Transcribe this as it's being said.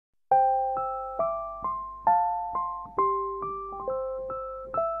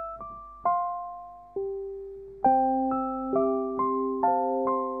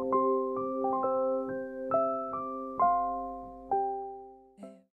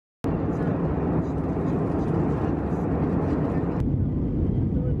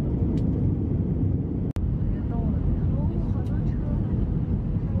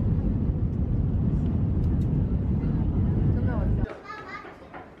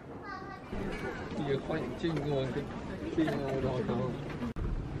也欢迎进入我这个老堂。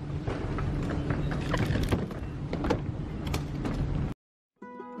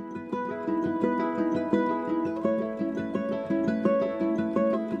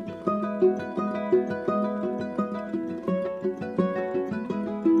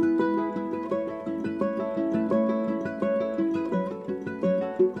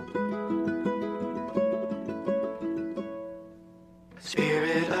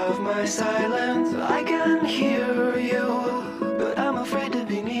Spirit of my silence, I can hear you, but I'm afraid to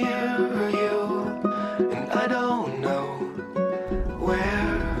be near you, and I don't know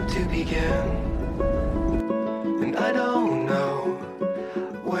where to begin, and I don't know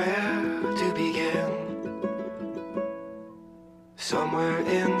where to begin. Somewhere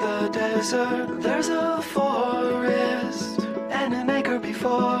in the desert, there's a forest, and an acre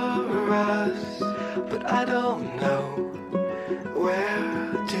before us, but I don't know where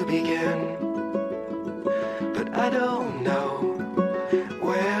to begin, but I don't know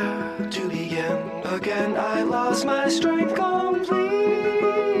where to begin. Again, I lost my strength completely.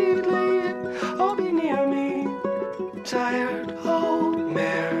 Oh, be near me, tired old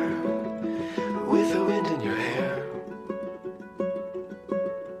mare with the wind in your hair.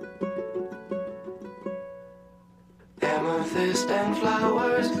 Amethyst and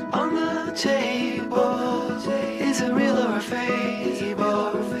flowers on the table. Is it real or a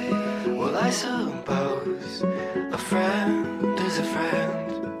fable? Well, I suppose a friend is a friend,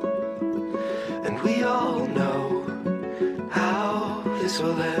 and we all know how this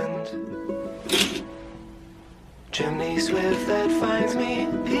will end. Chimney swift that finds me,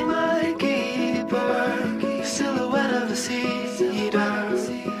 be my keeper. Silhouette of a cedar.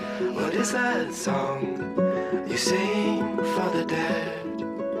 What is that song you sing for the dead?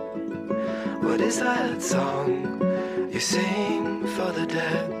 What is that song you sing for the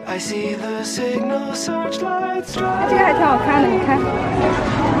dead? I see the signal searchlight strike. 这个还挺好看的，你看，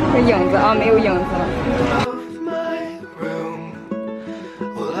这影子啊，没有影子了。 My room.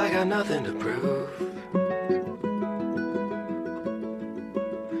 Well, I got nothing to prove.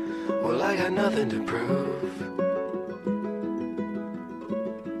 Well, I got nothing to prove.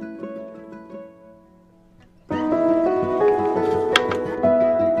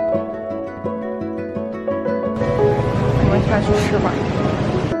我看书吃吧。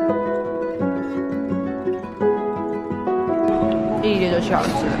一粒就小只。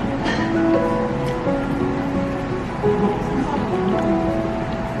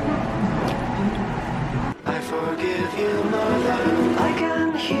 I forgive you, mother. I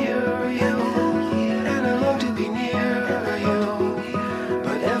can hear you, and I long to be near you.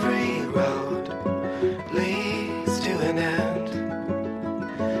 But every road leads to an end.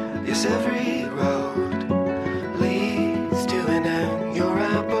 Yes, every road leads to an end. Your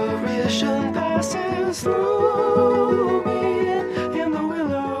apparition passes through me in the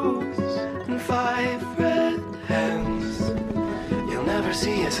willows and 5 red hens. You'll never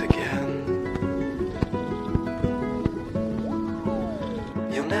see us again.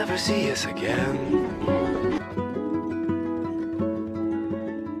 You'll never see us again.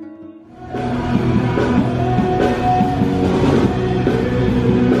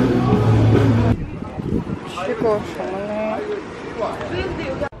吃过什么嘞？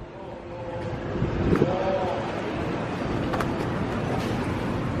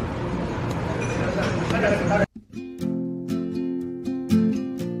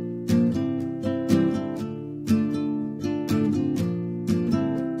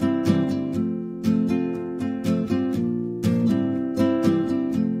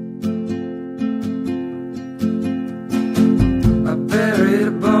 I buried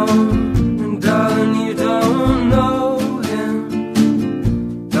a bone, and darling, you don't know him.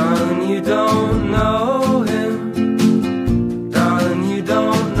 Darling, you don't know him. Darling, you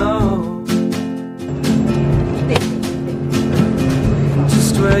don't know.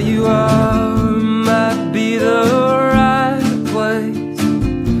 Just where you are might be the right place,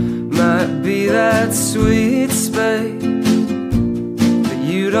 might be that sweet space, but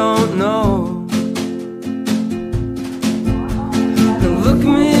you don't know. Look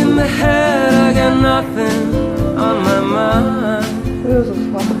me in the head, I got nothing on my mind.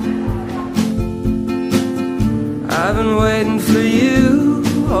 I've been waiting for you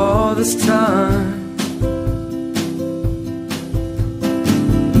all this time,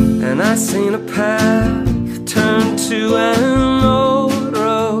 and I seen a path turn to an old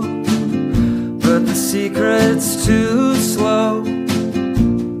road, but the secret's too slow,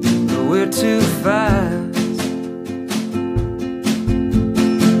 but we're too fast.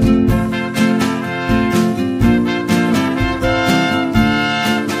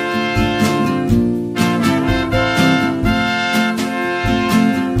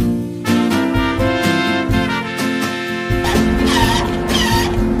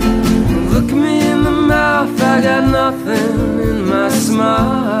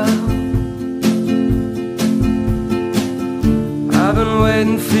 smile. I've been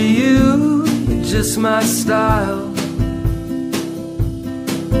waiting for you, you're just my style.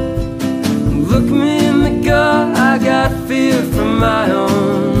 Look me in the gut, I got fear from my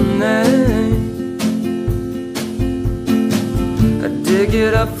own name. I dig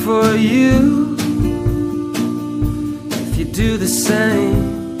it up for you if you do the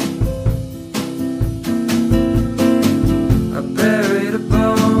same. I buried a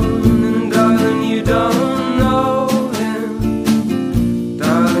bone and darling you don't know him.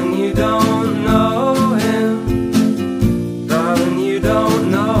 Darling you don't know him. Darling you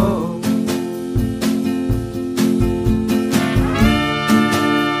don't know.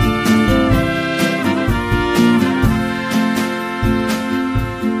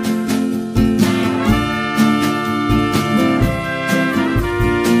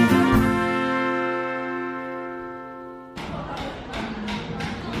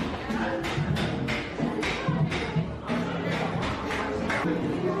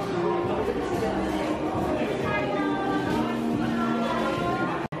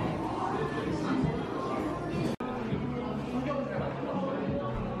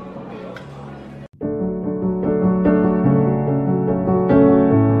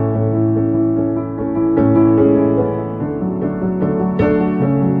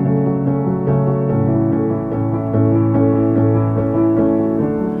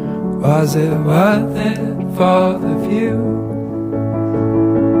 Was it worth it for the view?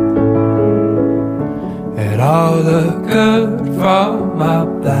 It all looked good from up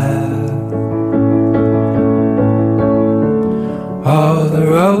there. All the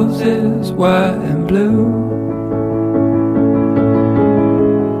roses were in bloom,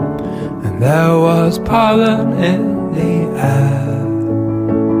 and there was pollen in the air.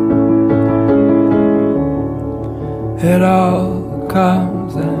 It all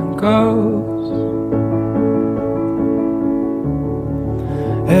comes and goes.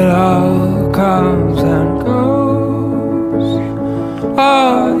 It all comes and goes.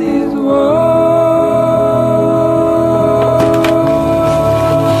 All these woes.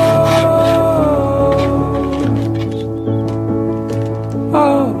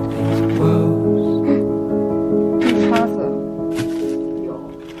 All these woes. 擦色有，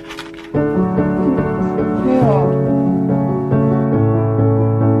没有。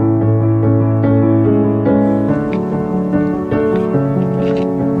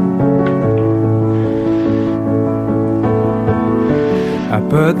I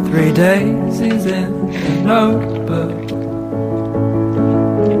put 3 daisies in the notebook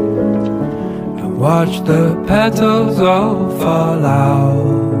and watched the petals all fall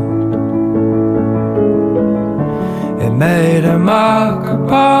out. It made a mark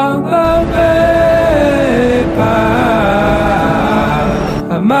upon the paper,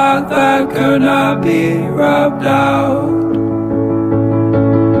 a mark that could not be rubbed out.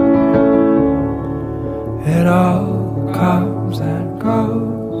 It all comes and goes.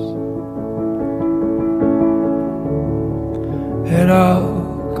 It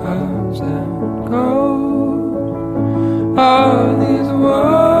all comes and goes. All these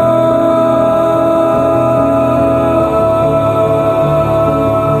words.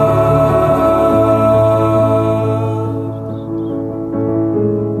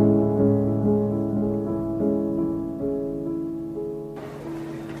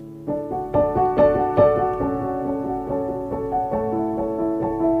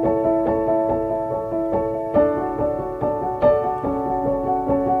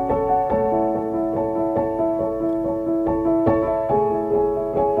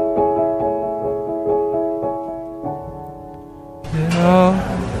 It all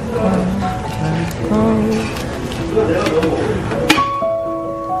comes and goes. It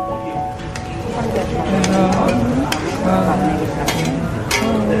all comes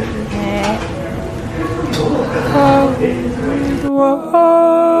and goes. All these woes.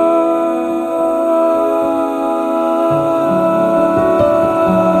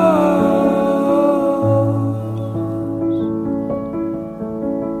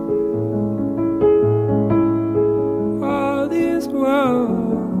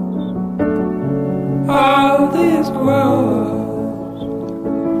 All these woes.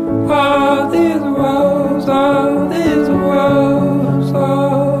 All these woes. All these woes.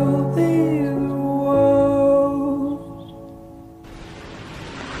 All these woes.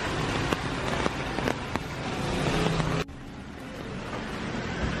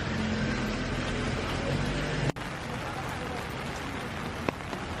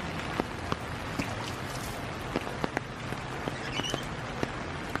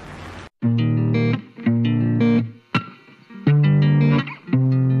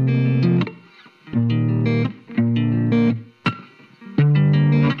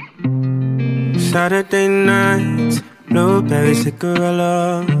 Saturday nights, blueberry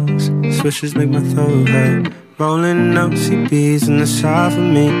cigarillos, swishes make my throat hurt. Rolling up CBs in the side for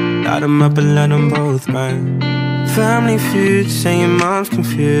me, light 'em up and let 'em both burn. Family feud, saying mom's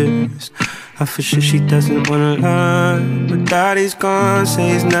confused. I for sure she doesn't wanna learn, but daddy's gone,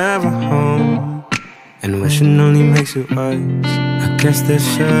 say he's never home. And wishing only makes it worse. I guess there's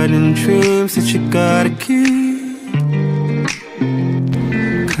certain dreams that you gotta keep,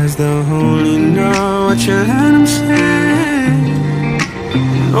 'cause they'll only know what you let them say.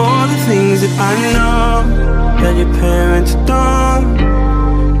 And all the things that I know that your parents don't,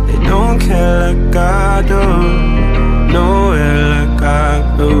 they don't care like I do, nowhere like I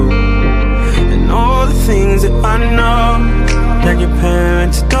do. And all the things that I know that your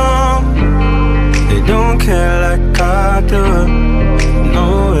parents don't, they don't care like I do,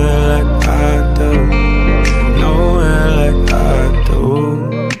 nowhere like I do, nowhere like I do,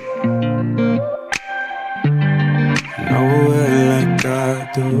 nowhere like I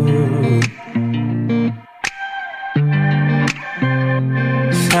do.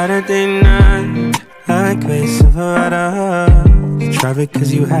 Saturday night, like gray Silverado. You traffic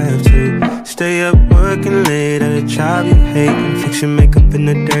 'cause you have to. Stay up working late at a job you hate, and fix your makeup in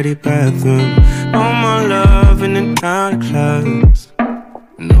the dirty bathroom. No more love in and out of clubs.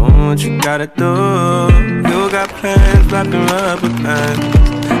 Know what you gotta do. You got plans, wrapping rubber bands,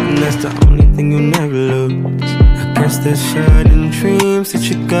 and that's the only thing you'll never lose. I guess there's certain dreams that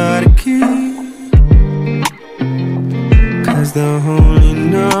you gotta keep, 'cause they'll only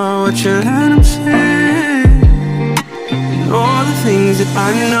know what you let them say. And all the things that I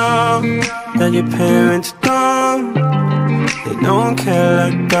know that your parents don't, they don't care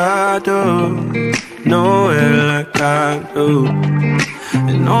like I do, nowhere like I do.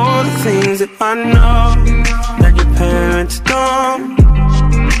 And all the things that I know that your parents don't,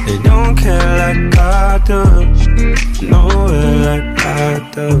 they don't care like I do, nowhere like I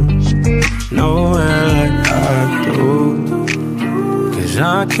do, nowhere like I do. 'Cause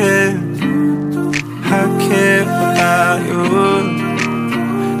I care about you.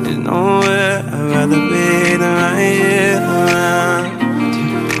 There's nowhere I'd rather be than right here around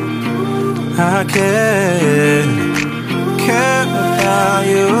you. I care about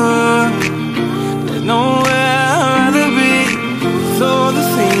you. There's nowhere I'd rather be. With all the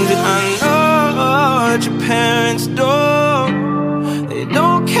things that I know that your parents don't, they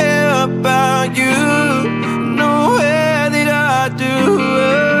don't care about you, nowhere that I do.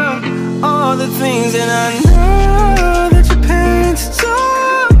 All the things that I know